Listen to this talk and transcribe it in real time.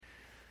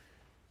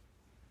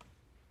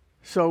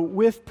So,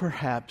 with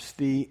perhaps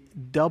the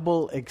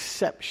double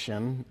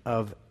exception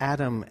of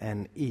Adam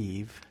and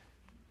Eve,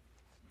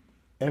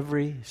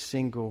 every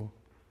single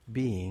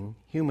being,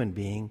 human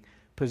being,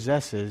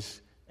 possesses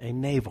a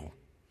navel,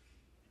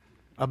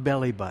 a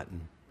belly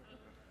button.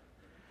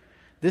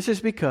 This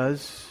is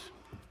because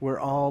we're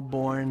all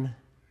born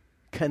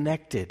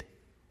connected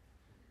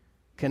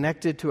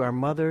to our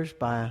mothers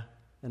by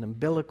an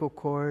umbilical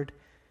cord.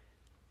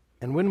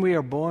 And when we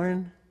are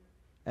born,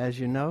 as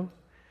you know,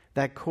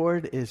 that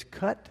cord is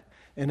cut,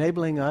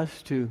 enabling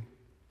us to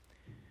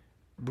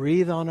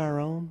breathe on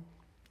our own,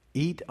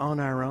 eat on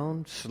our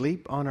own,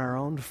 sleep on our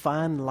own,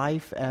 find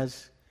life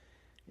as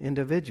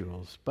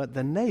individuals. But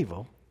the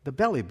navel, the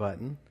belly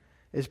button,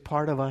 is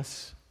part of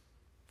us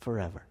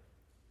forever.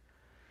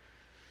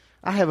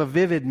 I have a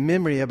vivid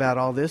memory about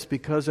all this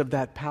because of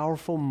that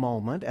powerful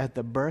moment at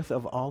the birth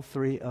of all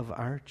three of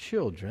our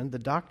children. The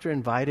doctor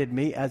invited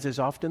me, as is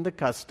often the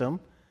custom,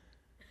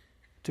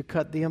 to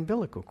cut the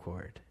umbilical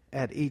cord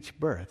at each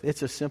birth.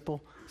 It's a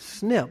simple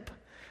snip,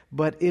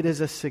 but it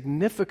is a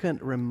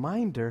significant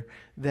reminder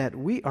that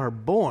we are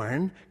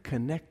born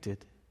connected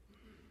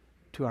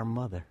to our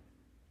mother.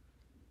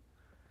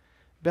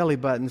 Belly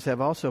buttons have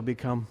also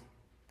become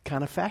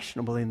kind of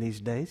fashionable in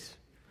these days.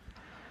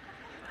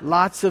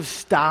 Lots of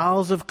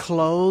styles of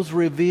clothes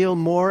reveal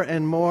more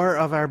and more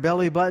of our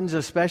belly buttons,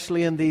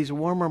 especially in these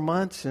warmer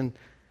months. And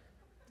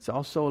it's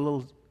also a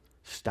little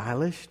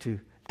stylish to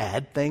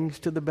add things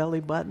to the belly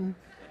button.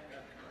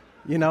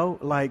 You know,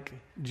 like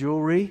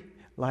jewelry,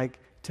 like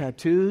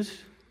tattoos.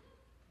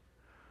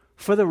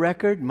 For the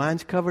record,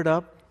 mine's covered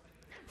up.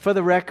 For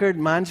the record,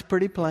 mine's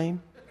pretty plain.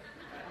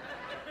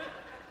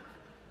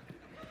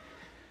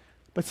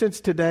 But since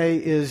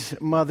today is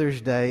Mother's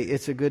Day,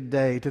 it's a good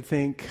day to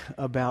think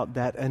about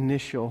that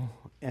initial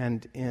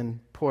and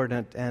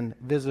important and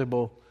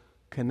visible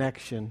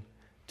connection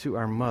to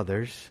our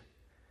mothers.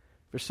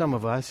 For some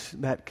of us,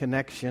 that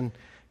connection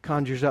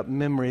conjures up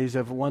memories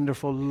of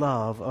wonderful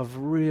love, of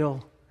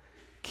real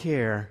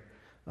care,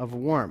 of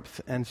warmth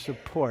and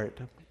support.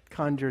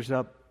 Conjures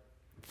up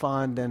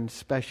fond and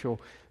special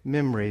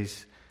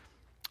memories.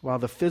 While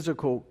the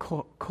physical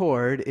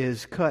cord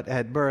is cut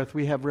at birth,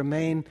 we have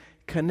remained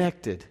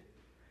connected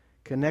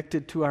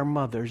to our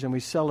mothers, and we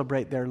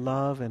celebrate their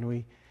love, and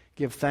we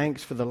give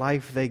thanks for the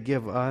life they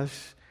give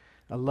us,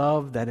 a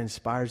love that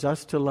inspires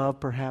us to love,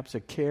 perhaps a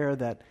care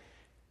that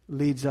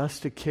leads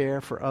us to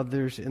care for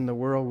others in the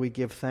world. We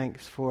give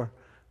thanks for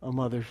a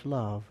mother's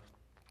love.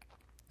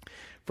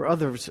 For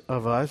others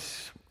of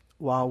us,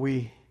 while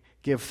we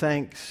give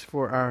thanks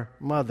for our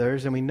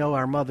mothers, and we know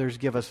our mothers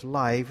give us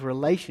life,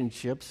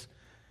 relationships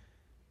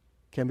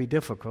can be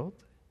difficult.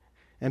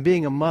 And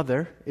being a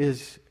mother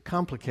is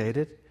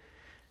complicated.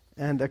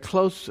 And a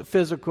close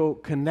physical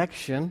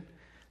connection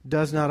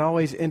does not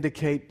always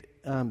indicate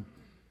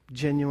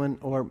genuine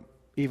or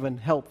even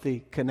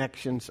healthy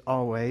connections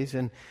always.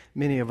 And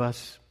many of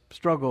us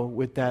struggle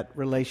with that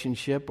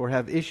relationship or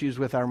have issues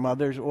with our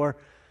mothers or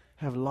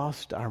have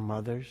lost our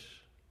mothers,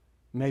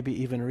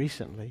 maybe even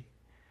recently,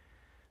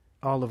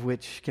 all of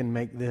which can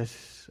make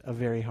this a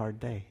very hard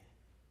day.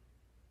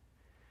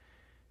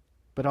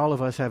 But all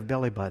of us have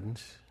belly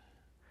buttons,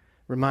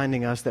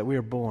 reminding us that we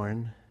are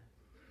born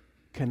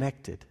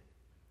connected.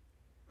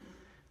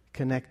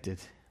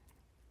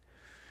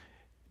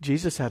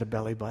 Jesus had a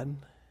belly button.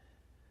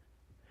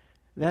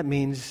 That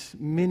means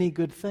many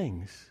good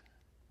things.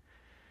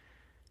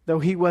 Though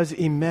he was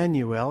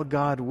Emmanuel,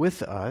 God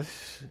with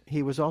us,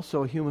 he was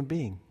also a human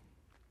being,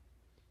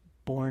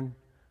 born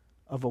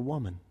of a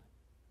woman,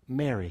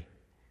 Mary,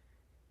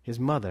 his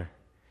mother.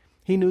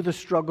 He knew the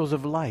struggles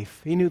of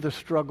life. He knew the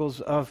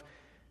struggles of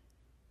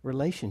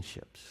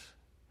relationships.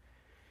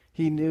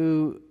 He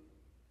knew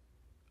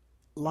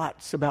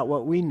lots about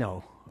what we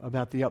know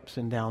about the ups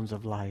and downs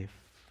of life.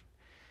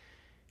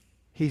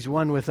 He's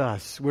one with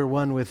us. We're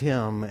one with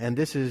him. And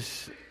this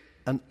is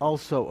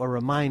also a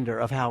reminder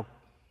of how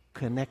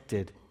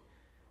connected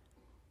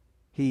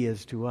he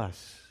is to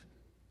us,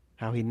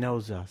 how he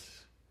knows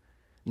us,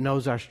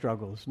 knows our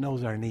struggles,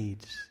 knows our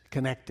needs,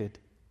 connected.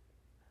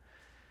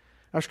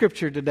 Our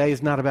scripture today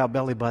is not about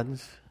belly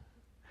buttons.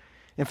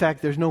 In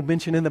fact, there's no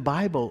mention in the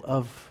Bible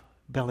of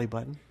belly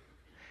button.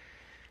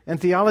 And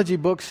theology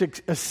books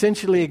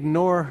essentially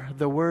ignore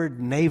the word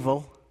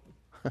navel.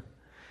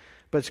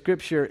 But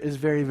Scripture is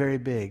very, very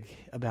big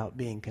about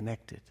being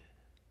connected.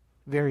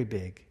 Very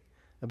big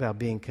about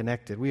being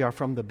connected. We are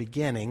from the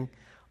beginning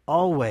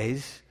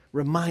always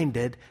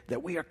reminded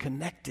that we are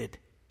connected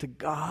to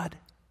God,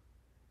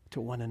 to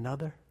one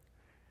another,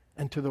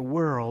 and to the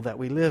world that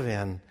we live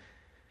in.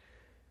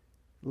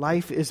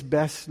 Life is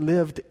best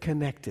lived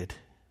connected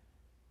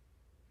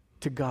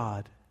to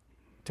God,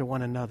 to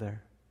one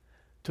another,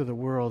 to the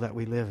world that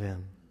we live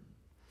in.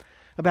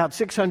 About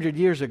 600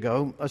 years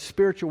ago, a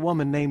spiritual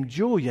woman named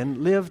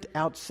Julian lived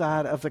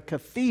outside of a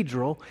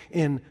cathedral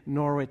in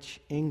Norwich,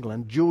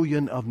 England.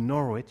 Julian of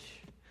Norwich.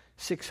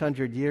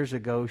 600 years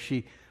ago,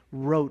 she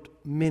wrote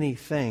many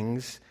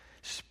things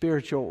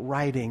spiritual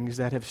writings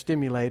that have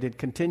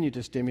continue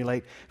to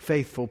stimulate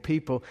faithful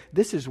people.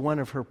 This is one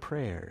of her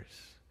prayers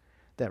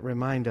that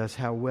remind us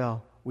how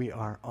well we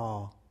are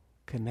all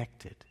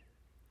connected.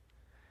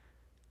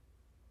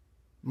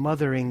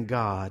 Mothering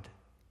God,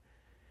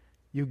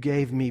 you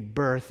gave me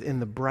birth in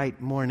the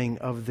bright morning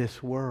of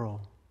this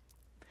world.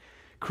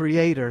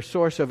 Creator,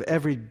 source of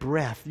every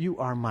breath, you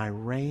are my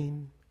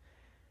rain,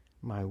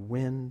 my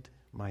wind,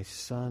 my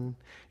sun.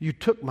 You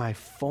took my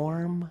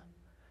form,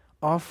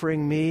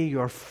 offering me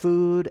your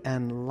food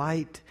and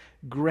light,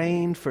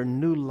 grain for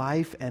new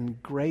life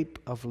and grape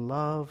of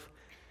love,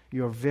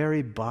 your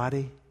very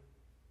body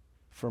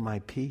for my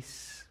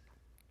peace.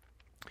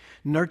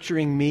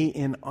 Nurturing me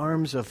in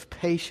arms of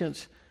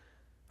patience,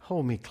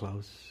 hold me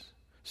close,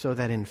 so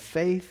that in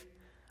faith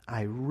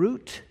I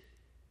root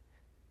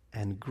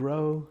and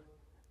grow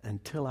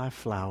until I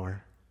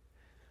flower,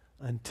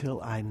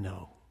 until I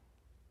know.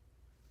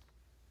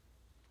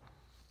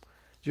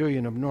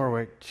 Julian of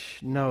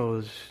Norwich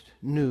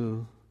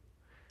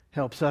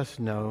helps us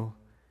know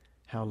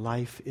how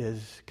life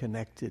is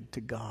connected to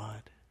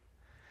God.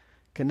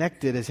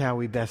 Connected is how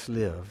we best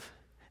live.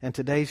 And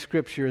today's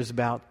scripture is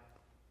about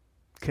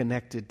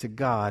connected to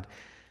God.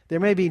 There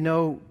may be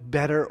no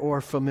better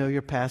or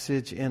familiar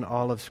passage in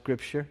all of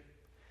Scripture.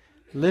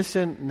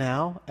 Listen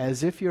now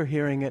as if you're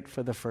hearing it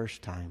for the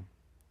first time.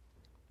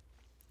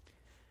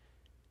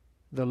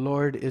 The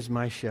Lord is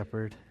my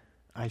shepherd,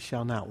 I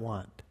shall not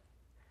want.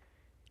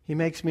 He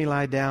makes me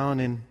lie down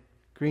in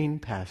green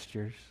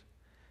pastures.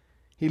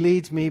 He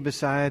leads me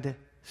beside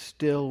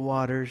still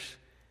waters.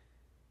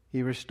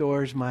 He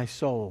restores my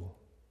soul.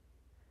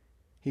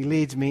 He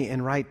leads me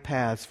in right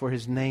paths for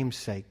His name's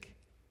sake.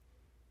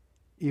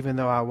 Even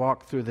though I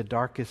walk through the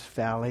darkest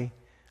valley,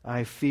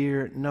 I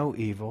fear no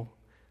evil,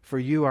 for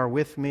you are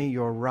with me,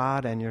 your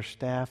rod and your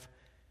staff,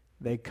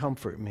 they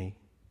comfort me.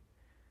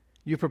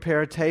 You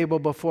prepare a table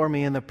before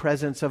me in the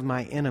presence of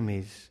my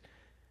enemies.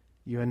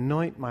 You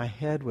anoint my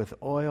head with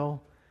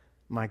oil,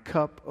 my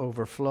cup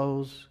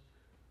overflows.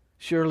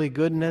 Surely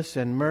goodness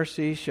and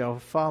mercy shall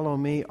follow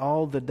me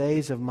all the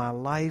days of my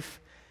life,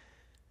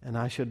 and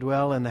I shall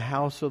dwell in the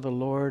house of the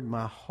Lord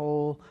my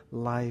whole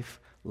life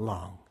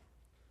long.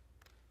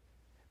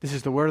 This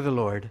is the word of the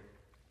Lord.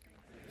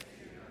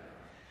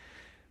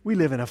 We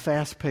live in a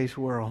fast-paced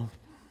world.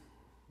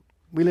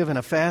 We live in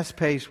a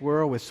fast-paced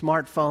world with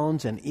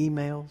smartphones and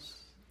emails,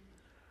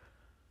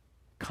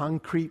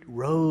 concrete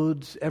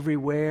roads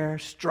everywhere,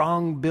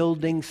 strong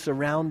buildings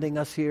surrounding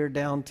us here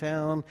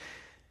downtown.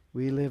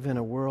 We live in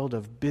a world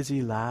of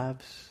busy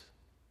lives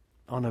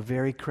on a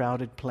very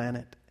crowded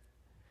planet.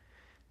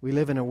 We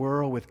live in a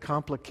world with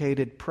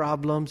complicated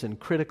problems and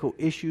critical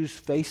issues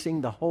facing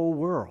the whole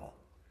world.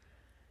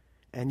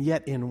 And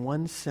yet in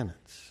one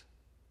sentence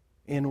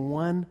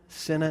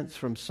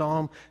from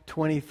Psalm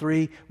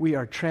 23, we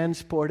are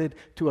transported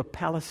to a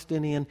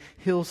Palestinian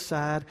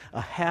hillside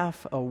a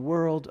half a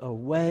world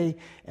away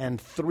and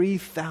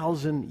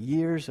 3,000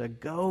 years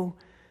ago.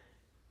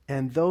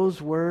 And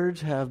those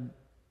words have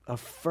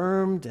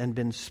affirmed and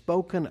been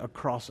spoken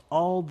across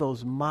all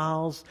those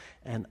miles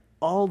and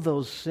all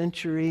those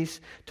centuries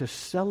to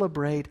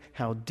celebrate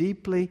how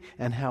deeply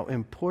and how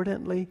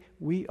importantly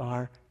we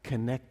are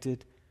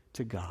connected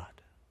to God.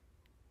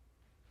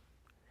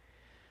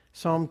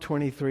 Psalm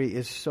 23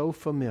 is so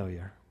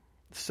familiar,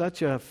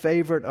 such a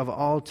favorite of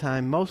all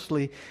time,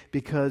 mostly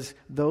because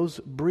those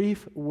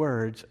brief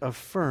words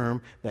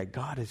affirm that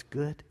God is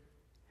good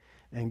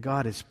and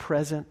God is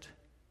present,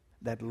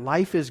 that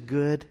life is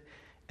good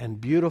and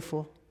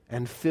beautiful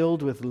and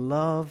filled with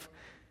love.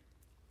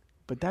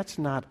 But that's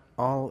not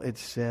all it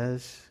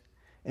says,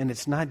 and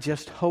it's not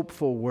just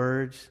hopeful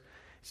words.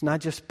 It's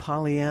not just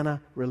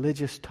Pollyanna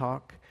religious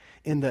talk.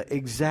 In the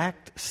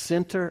exact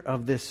center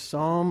of this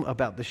psalm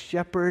about the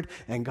shepherd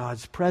and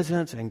God's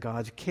presence and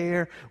God's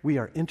care, we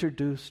are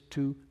introduced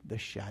to the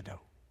shadow.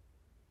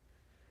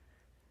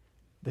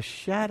 The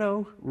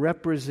shadow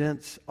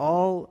represents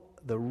all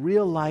the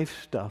real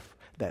life stuff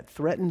that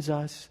threatens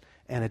us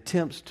and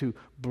attempts to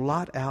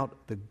blot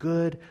out the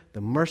good,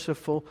 the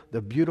merciful,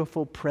 the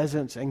beautiful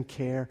presence and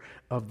care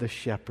of the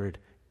shepherd,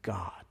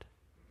 God.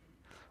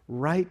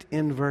 Right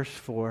in verse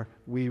 4,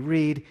 we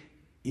read,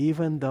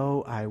 even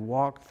though I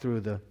walk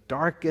through the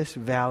darkest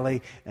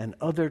valley, and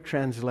other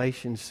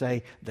translations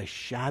say the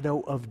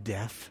shadow of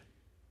death,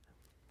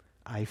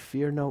 I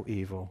fear no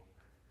evil,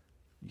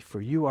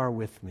 for you are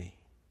with me.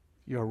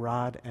 Your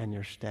rod and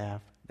your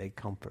staff, they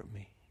comfort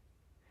me.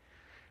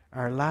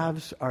 Our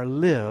lives are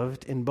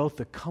lived in both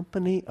the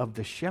company of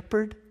the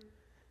shepherd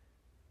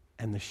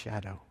and the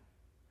shadow.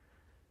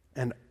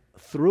 And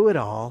through it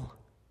all,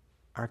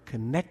 our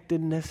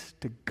connectedness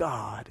to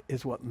God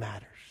is what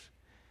matters.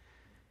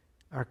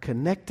 Our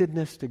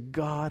connectedness to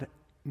God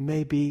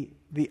may be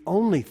the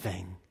only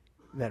thing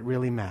that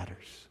really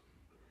matters.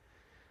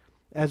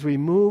 As we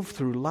move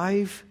through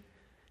life,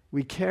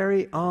 we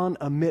carry on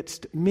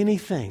amidst many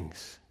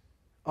things.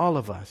 All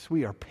of us.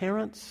 We are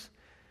parents,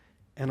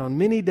 and on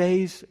many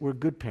days we're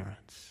good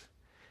parents.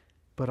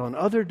 But on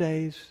other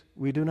days,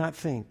 we do not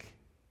think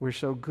we're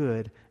so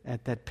good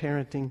at that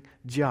parenting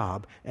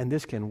job, and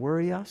this can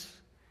worry us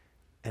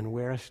and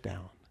wear us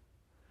down.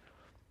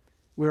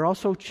 We're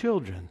also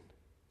children,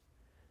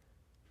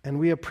 and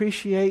we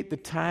appreciate the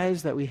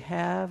ties that we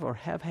have or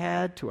have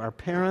had to our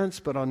parents,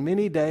 but on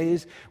many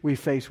days we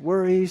face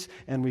worries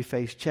and we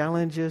face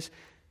challenges,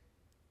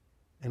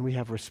 and we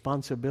have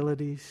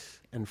responsibilities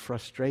and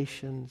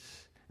frustrations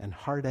and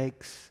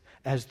heartaches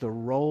as the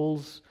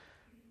roles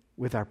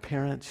with our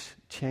parents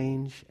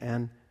change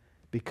and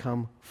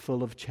become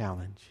full of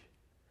challenge.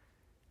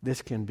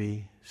 This can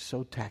be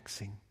so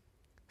taxing,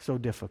 so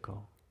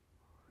difficult.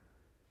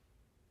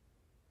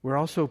 We're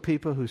also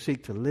people who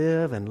seek to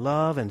live and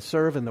love and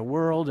serve in the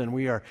world, and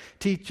we are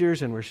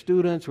teachers and we're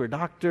students, we're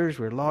doctors,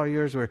 we're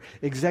lawyers, we're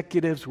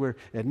executives, we're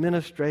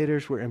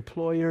administrators, we're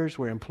employers,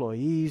 we're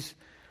employees,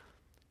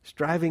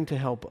 striving to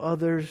help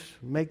others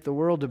make the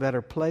world a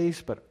better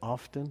place, but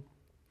often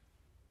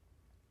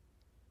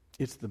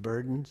it's the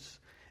burdens,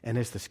 and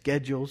it's the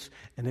schedules,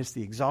 and it's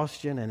the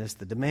exhaustion, and it's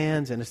the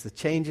demands, and it's the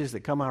changes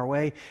that come our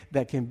way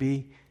that can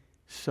be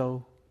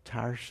so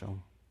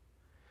tiresome.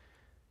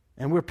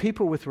 And we're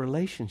people with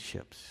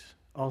relationships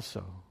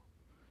also.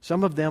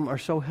 Some of them are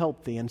so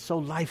healthy and so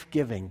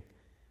life-giving,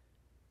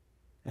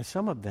 and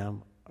some of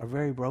them are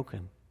very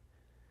broken.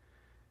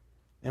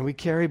 And we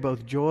carry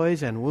both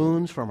joys and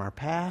wounds from our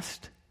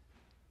past,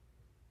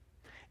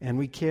 and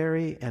we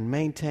carry and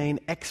maintain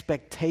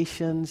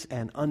expectations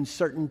and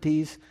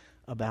uncertainties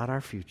about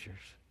our futures.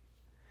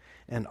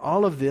 And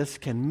all of this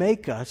can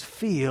make us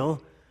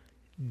feel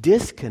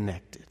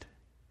disconnected,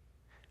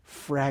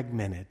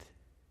 fragmented,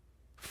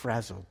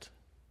 frazzled.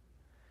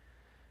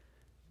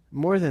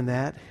 More than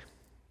that,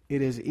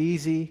 it is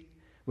easy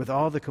with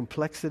all the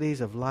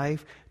complexities of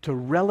life to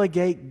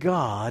relegate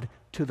God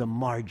to the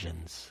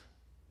margins.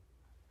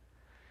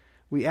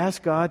 We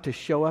ask God to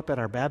show up at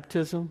our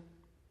baptism,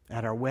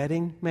 at our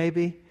wedding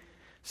maybe.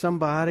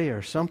 Somebody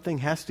or something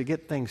has to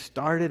get things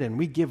started, and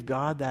we give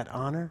God that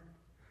honor.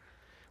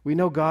 We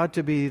know God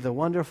to be the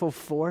wonderful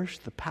force,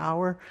 the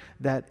power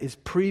that is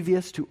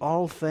previous to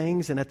all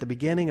things and at the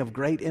beginning of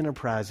great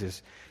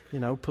enterprises.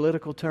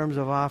 Political terms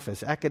of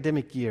office,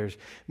 academic years,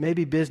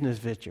 maybe business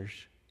ventures,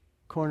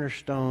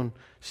 cornerstone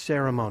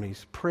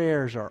ceremonies,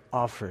 prayers are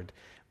offered.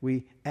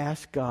 We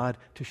ask God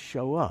to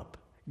show up.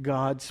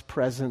 God's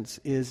presence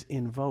is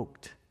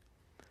invoked.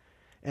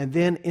 And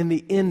then in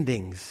the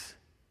endings,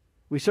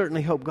 we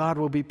certainly hope God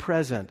will be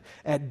present.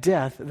 At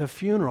death, the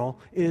funeral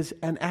is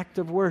an act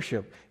of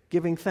worship,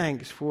 giving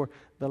thanks for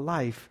the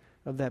life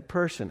of that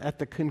person. At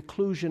the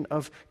conclusion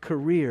of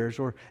careers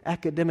or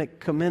academic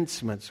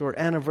commencements or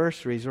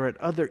anniversaries or at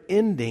other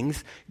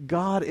endings,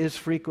 God is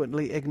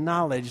frequently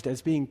acknowledged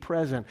as being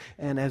present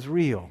and as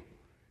real.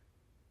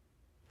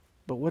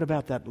 But what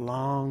about that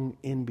long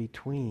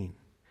in-between?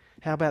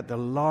 How about the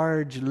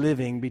large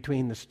living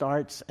between the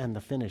starts and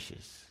the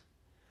finishes?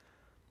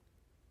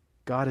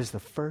 God is the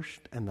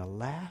first and the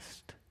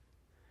last.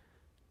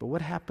 But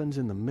what happens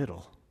in the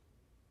middle?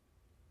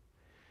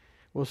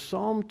 Well,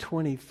 Psalm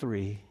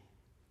 23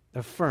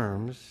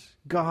 affirms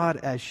God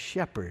as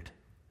shepherd,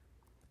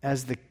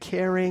 as the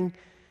caring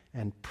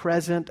and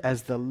present,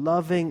 as the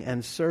loving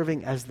and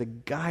serving, as the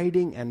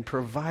guiding and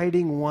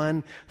providing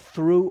one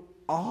through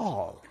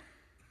all,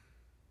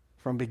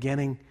 from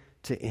beginning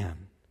to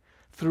end.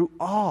 Through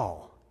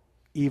all,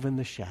 even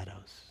the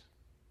shadows,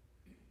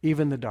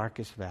 even the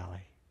darkest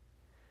valley.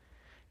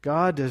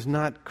 God does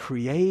not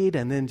create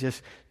and then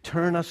just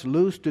turn us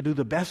loose to do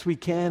the best we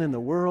can in the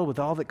world with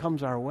all that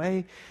comes our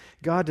way.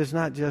 God does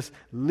not just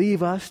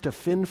leave us to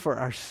fend for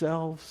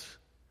ourselves,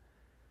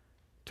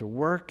 to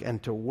work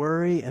and to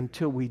worry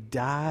until we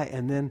die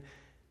and then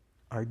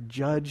are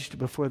judged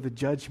before the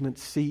judgment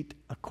seat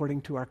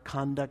according to our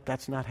conduct.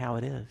 That's not how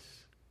it is.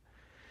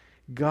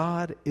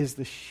 God is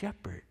the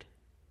shepherd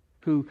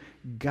who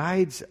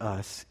guides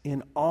us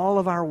in all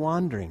of our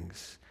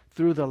wanderings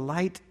through the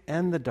light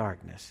and the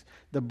darkness,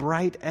 the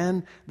bright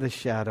and the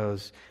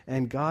shadows,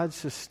 and God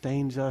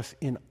sustains us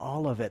in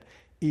all of it,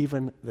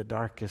 even the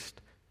darkest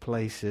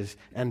places,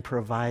 and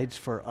provides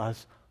for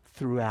us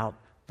throughout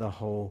the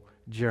whole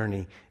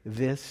journey.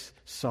 This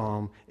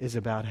psalm is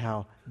about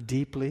how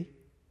deeply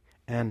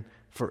and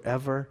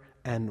forever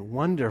and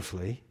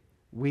wonderfully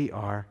we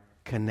are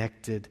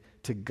connected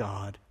to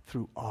God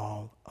through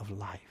all of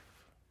life.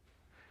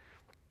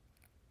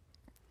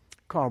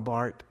 Karl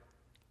Barth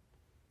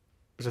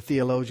was a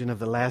theologian of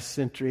the last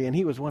century, and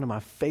he was one of my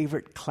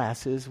favorite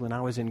classes when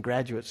I was in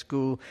graduate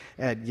school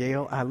at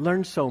Yale. I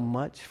learned so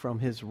much from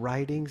his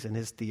writings and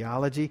his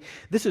theology.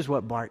 This is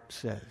what Barth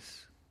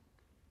says.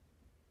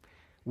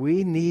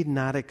 We need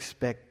not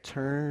expect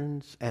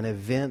turns and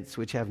events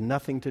which have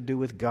nothing to do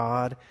with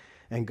God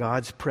and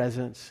God's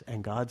presence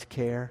and God's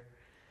care.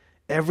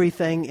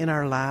 Everything in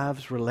our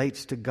lives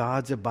relates to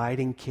God's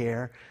abiding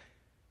care.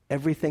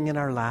 Everything in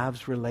our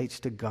lives relates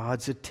to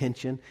God's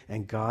attention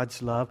and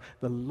God's love.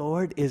 The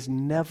Lord is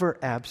never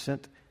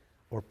absent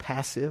or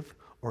passive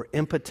or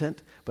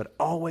impotent, but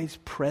always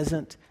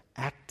present,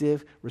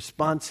 active,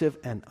 responsive,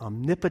 and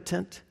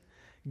omnipotent.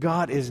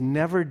 God is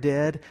never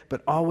dead,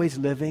 but always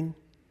living.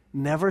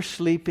 never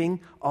sleeping,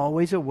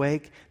 always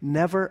awake,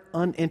 never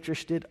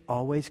uninterested,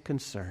 always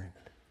concerned.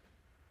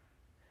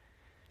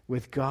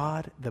 With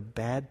God, the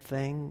bad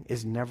thing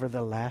is never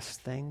the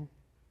last thing.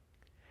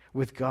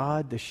 With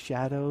God, the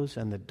shadows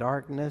and the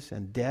darkness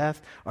and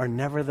death are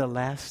never the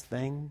last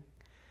thing.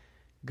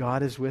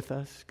 God is with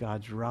us.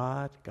 God's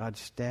rod, God's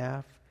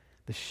staff,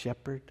 the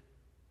shepherd,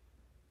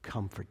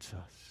 comforts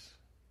us.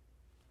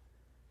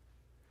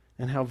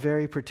 And how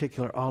very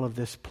particular all of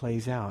this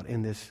plays out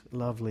in this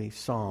lovely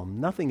psalm.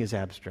 Nothing is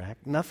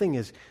abstract. Nothing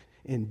is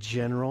in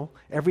general.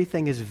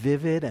 Everything is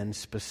vivid and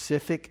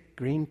specific.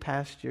 Green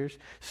pastures,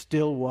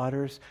 still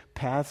waters,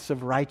 paths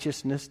of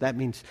righteousness. That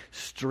means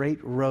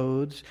straight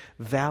roads.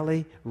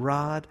 Valley,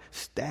 rod,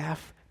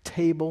 staff,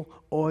 table,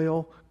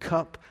 oil,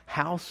 cup,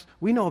 house.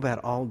 We know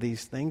about all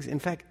these things. In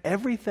fact,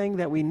 everything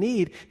that we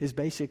need is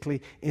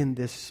basically in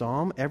this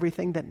psalm.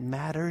 Everything that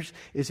matters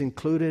is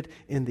included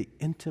in the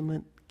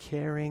intimate,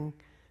 caring,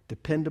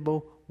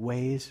 dependable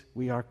ways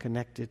we are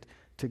connected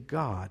to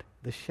God,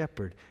 the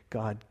shepherd.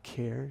 God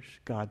cares,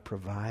 God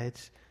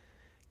provides,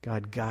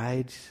 God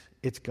guides.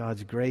 It's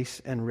God's grace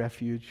and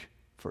refuge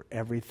for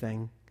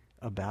everything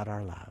about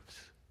our lives.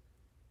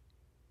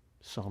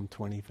 Psalm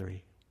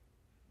 23.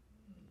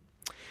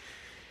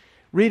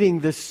 Reading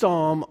this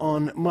psalm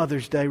on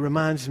Mother's Day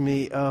reminds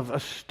me of a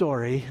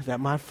story that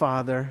my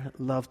father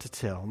loved to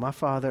tell. My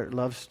father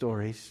loved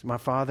stories. My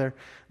father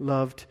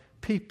loved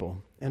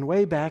people. And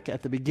way back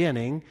at the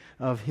beginning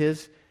of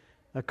his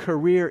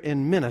career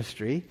in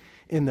ministry,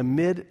 in the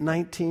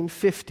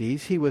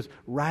mid-1950s, he was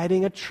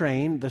riding a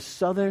train, the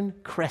Southern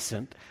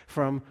Crescent,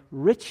 from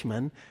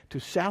Richmond to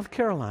South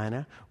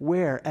Carolina,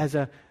 where, as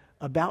a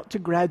about to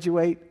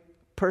graduate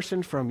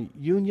person from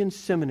Union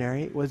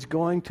Seminary, was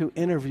going to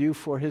interview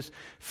for his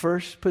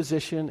first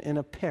position in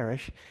a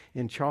parish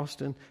in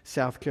Charleston,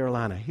 South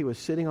Carolina. He was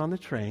sitting on the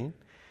train,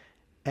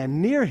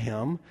 and near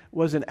him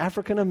was an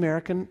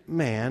African-American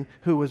man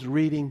who was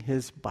reading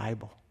his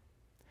Bible.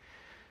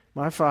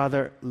 My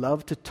father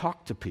loved to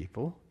talk to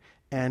people,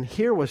 and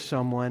here was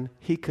someone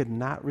he could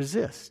not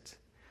resist.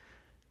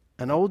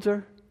 An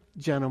older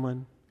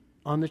gentleman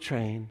on the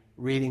train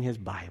reading his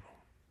Bible.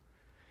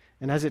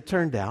 And as it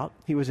turned out,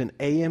 he was an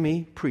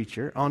AME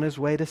preacher on his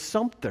way to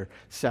Sumter,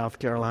 South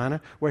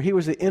Carolina, where he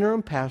was the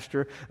interim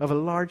pastor of a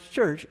large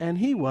church, and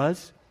he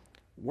was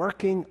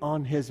working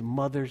on his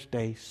Mother's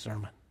Day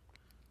sermon.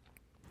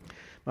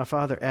 My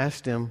father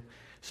asked him,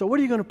 "So what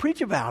are you going to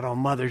preach about on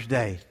Mother's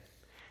Day?"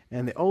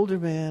 And the older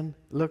man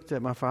looked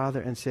at my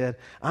father and said,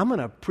 "I'm going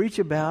to preach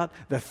about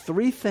the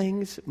 3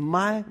 things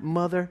my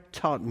mother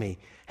taught me: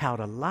 how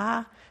to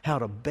lie, how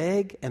to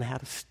beg, and how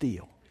to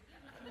steal."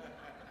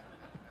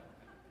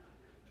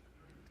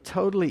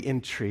 Totally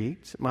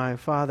intrigued, my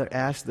father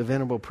asked the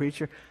venerable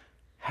preacher,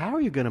 "How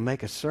are you going to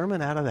make a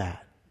sermon out of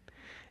that?"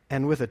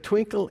 And with a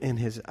twinkle in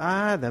his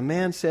eye, the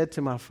man said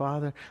to my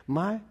father,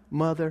 "My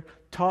mother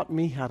taught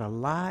me how to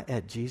lie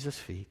at Jesus'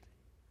 feet,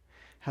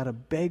 how to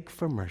beg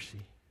for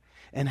mercy,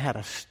 and how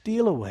to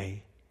steal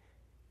away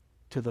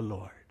to the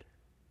Lord."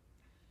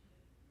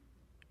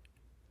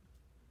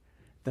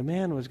 The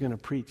man was going to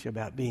preach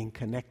about being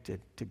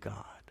connected to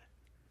God.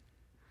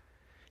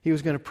 He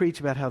was going to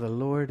preach about how the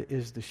Lord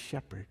is the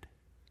shepherd,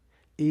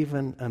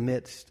 even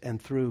amidst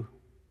and through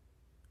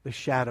the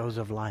shadows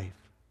of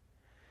life.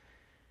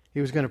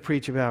 He was going to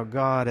preach about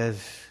God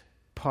as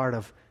part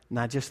of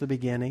not just the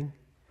beginning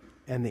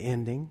and the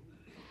ending,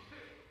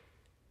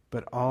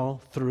 but all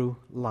through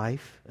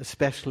life,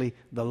 especially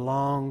the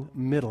long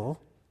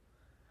middle,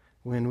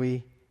 when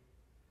we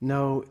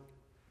know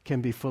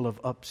can be full of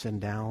ups and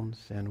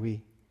downs and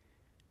we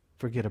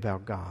forget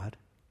about God.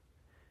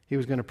 He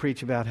was going to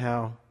preach about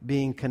how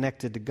being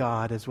connected to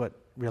God is what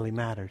really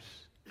matters.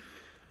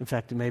 In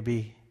fact, it may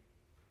be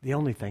the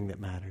only thing that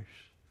matters.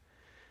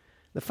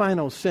 The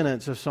final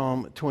sentence of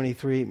Psalm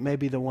 23 may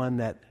be the one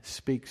that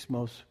speaks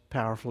most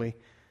powerfully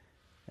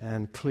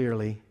and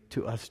clearly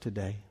to us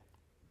today.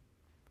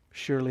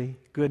 "Surely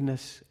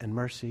goodness and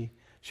mercy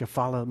shall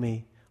follow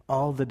me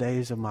all the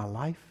days of my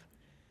life,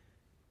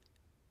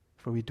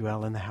 for we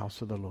dwell in the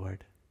house of the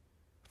Lord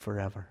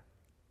forever."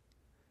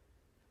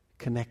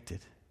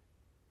 Connected.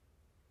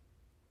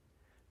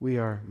 We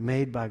are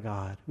made by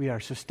God. We are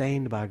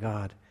sustained by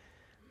God.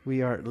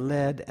 We are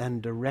led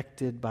and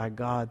directed by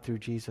God through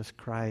Jesus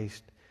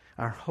Christ.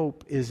 Our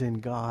hope is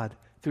in God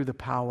through the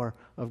power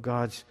of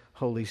God's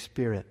Holy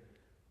Spirit.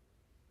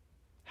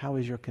 How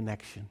is your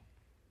connection?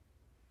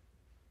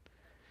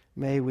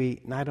 May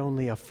we not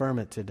only affirm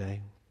it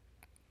today,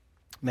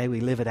 may we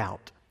live it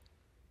out.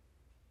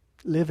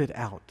 Live it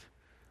out.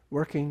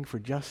 Working for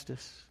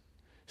justice,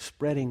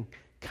 spreading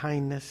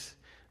kindness,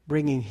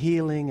 bringing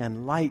healing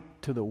and light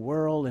to the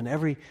world in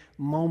every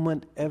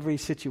moment, every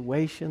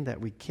situation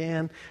that we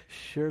can.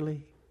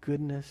 Surely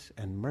goodness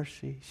and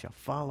mercy shall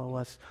follow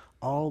us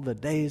all the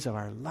days of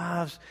our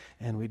lives,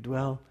 and we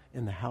dwell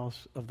in the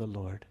house of the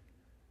Lord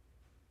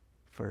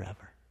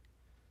forever.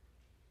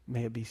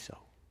 May it be so.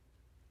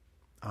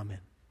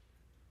 Amen.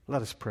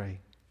 Let us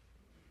pray.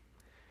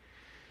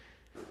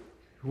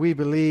 We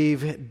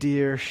believe,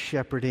 dear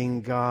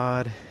shepherding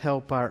God,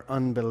 help our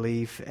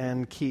unbelief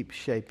and keep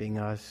shaping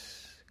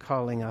us,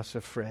 calling us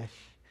afresh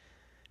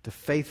to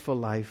faithful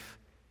life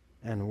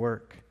and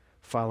work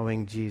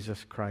following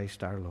Jesus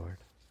Christ our Lord.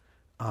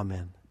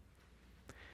 Amen.